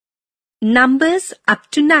Numbers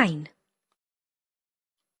up to 9.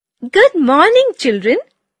 Good morning, children.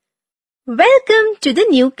 Welcome to the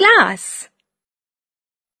new class.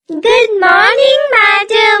 Good morning,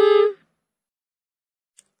 madam.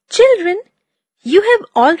 Children, you have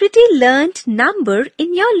already learnt number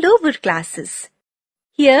in your lower classes.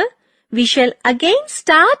 Here, we shall again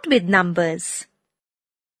start with numbers.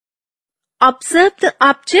 Observe the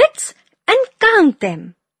objects and count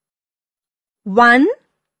them. 1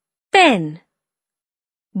 pen,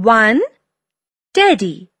 1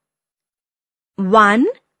 teddy, 1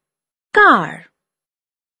 car.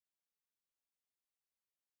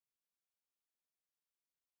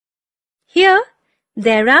 Here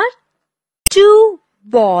there are 2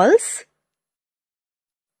 balls,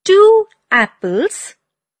 2 apples,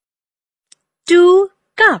 2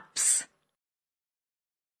 cups.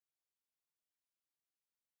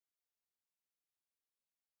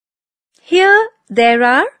 Here there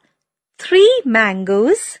are 3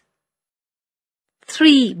 mangoes,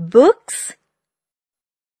 3 books,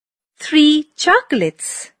 3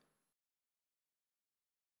 chocolates.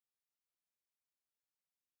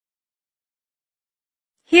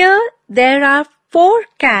 Here there are 4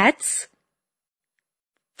 cats,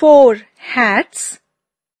 4 hats,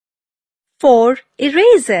 4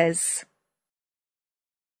 erasers.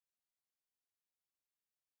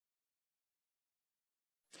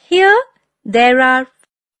 Here there are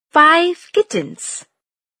 5 kittens,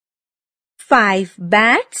 5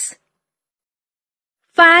 bats,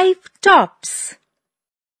 5 tops.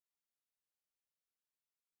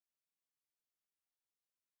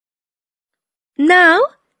 Now,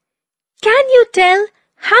 can you tell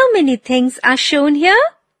how many things are shown here?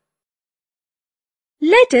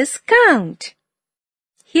 Let us count.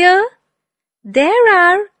 Here there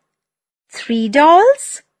are 3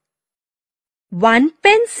 dolls, 1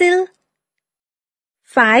 pencil,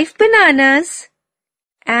 5 bananas,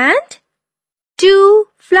 and 2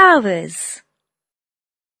 flowers.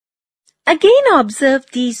 Again observe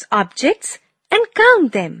these objects and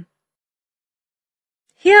count them.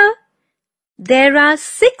 Here there are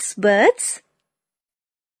 6 birds,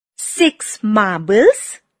 6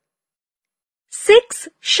 marbles, 6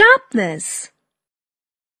 sharpeners.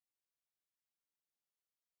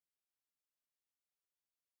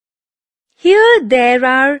 Here there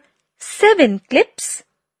are 7 clips,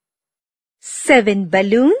 7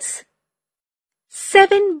 balloons,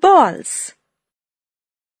 7 balls.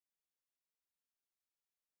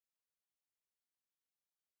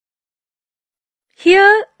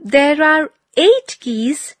 Here there are 8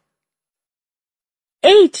 keys,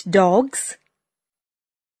 8 dogs,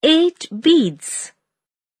 8 beads.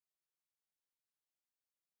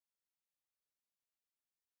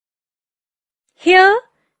 Here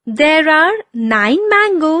there are 9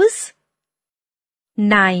 mangoes,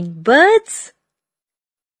 9 birds,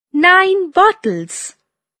 9 bottles.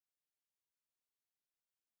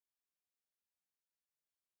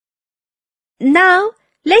 Now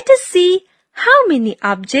let us see how many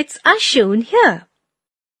objects are shown here.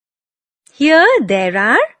 Here there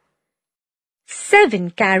are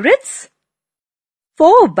 7 carrots,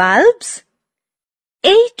 4 bulbs,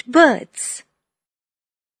 8 birds.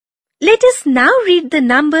 Let us now read the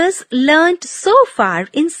numbers learnt so far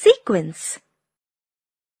in sequence.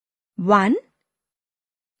 1,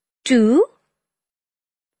 2,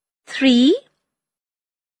 3,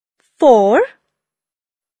 4,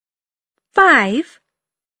 5,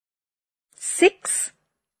 6,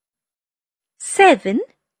 7,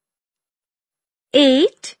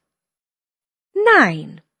 8,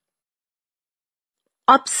 9.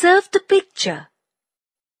 Observe the picture.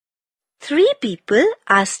 3 people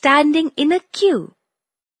are standing in a queue.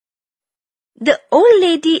 The old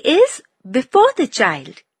lady is before the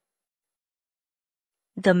child.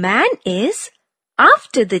 The man is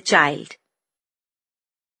after the child.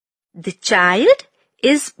 The child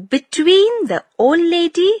is between the old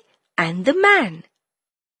lady and the man.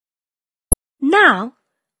 Now,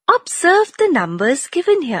 observe the numbers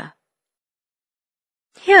given here.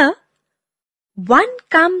 Here, 1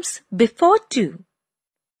 comes before 2.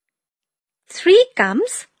 3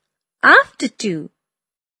 comes after 2.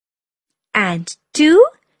 And 2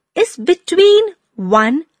 is between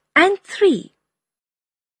 1 and 3.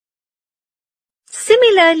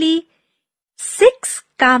 Similarly, 6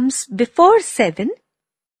 comes before 7,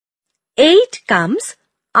 8 comes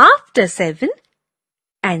after 7,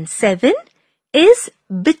 and 7 is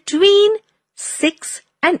between 6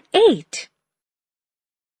 and 8.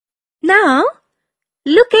 Now,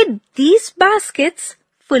 look at these baskets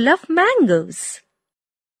full of mangoes.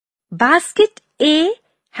 Basket A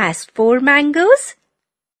has 4 mangoes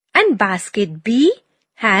and basket B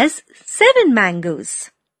has 7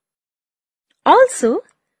 mangoes. Also,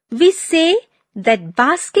 we say that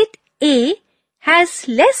basket A has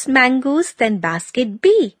less mangoes than basket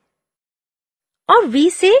B. Or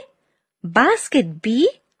we say basket B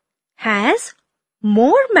has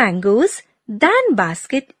more mangoes than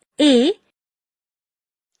basket A.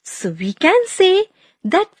 So we can say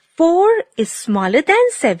that 4 is smaller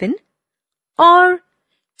than 7 or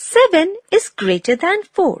 7 is greater than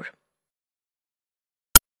 4.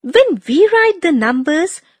 When we write the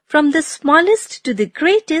numbers from the smallest to the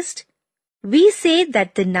greatest, we say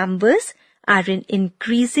that the numbers are in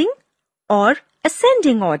increasing or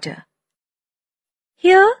ascending order.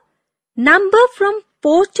 Here, number from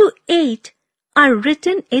 4 to 8 are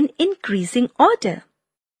written in increasing order.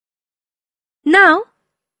 Now,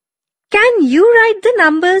 can you write the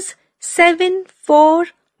numbers 7, 4,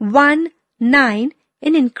 1, 9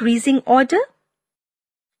 in increasing order?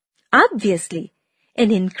 Obviously, in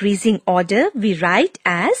increasing order we write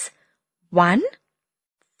as 1,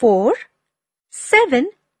 4, 7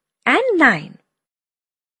 and 9.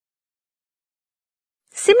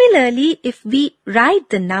 Similarly, if we write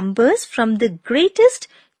the numbers from the greatest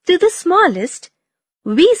to the smallest,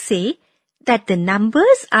 we say that the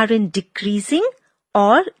numbers are in decreasing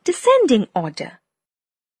or descending order.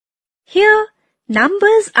 Here,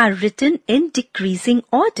 numbers are written in decreasing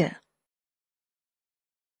order.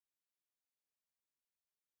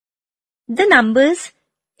 The numbers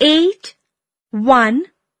 8, 1,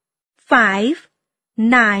 5,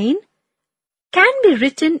 9 can be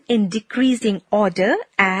written in decreasing order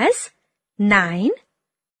as 9,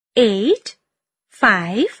 8,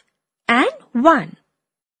 5 and 1.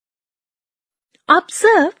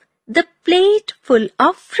 Observe the plate full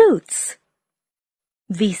of fruits.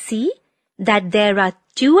 We see that there are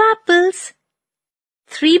 2 apples,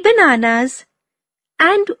 3 bananas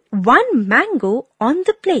and 1 mango on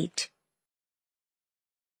the plate.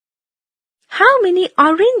 How many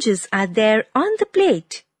oranges are there on the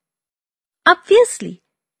plate? Obviously,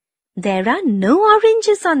 there are no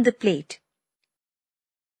oranges on the plate.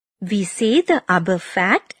 We say the above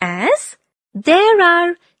fact as there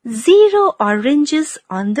are 0 oranges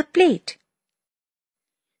on the plate.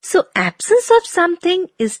 So, absence of something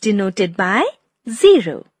is denoted by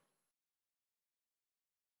 0.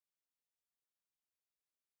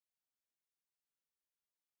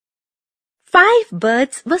 Five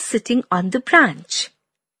birds were sitting on the branch.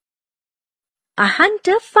 A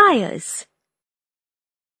hunter fires.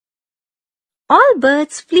 All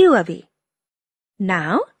birds flew away.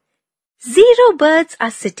 Now, 0 birds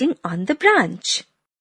are sitting on the branch.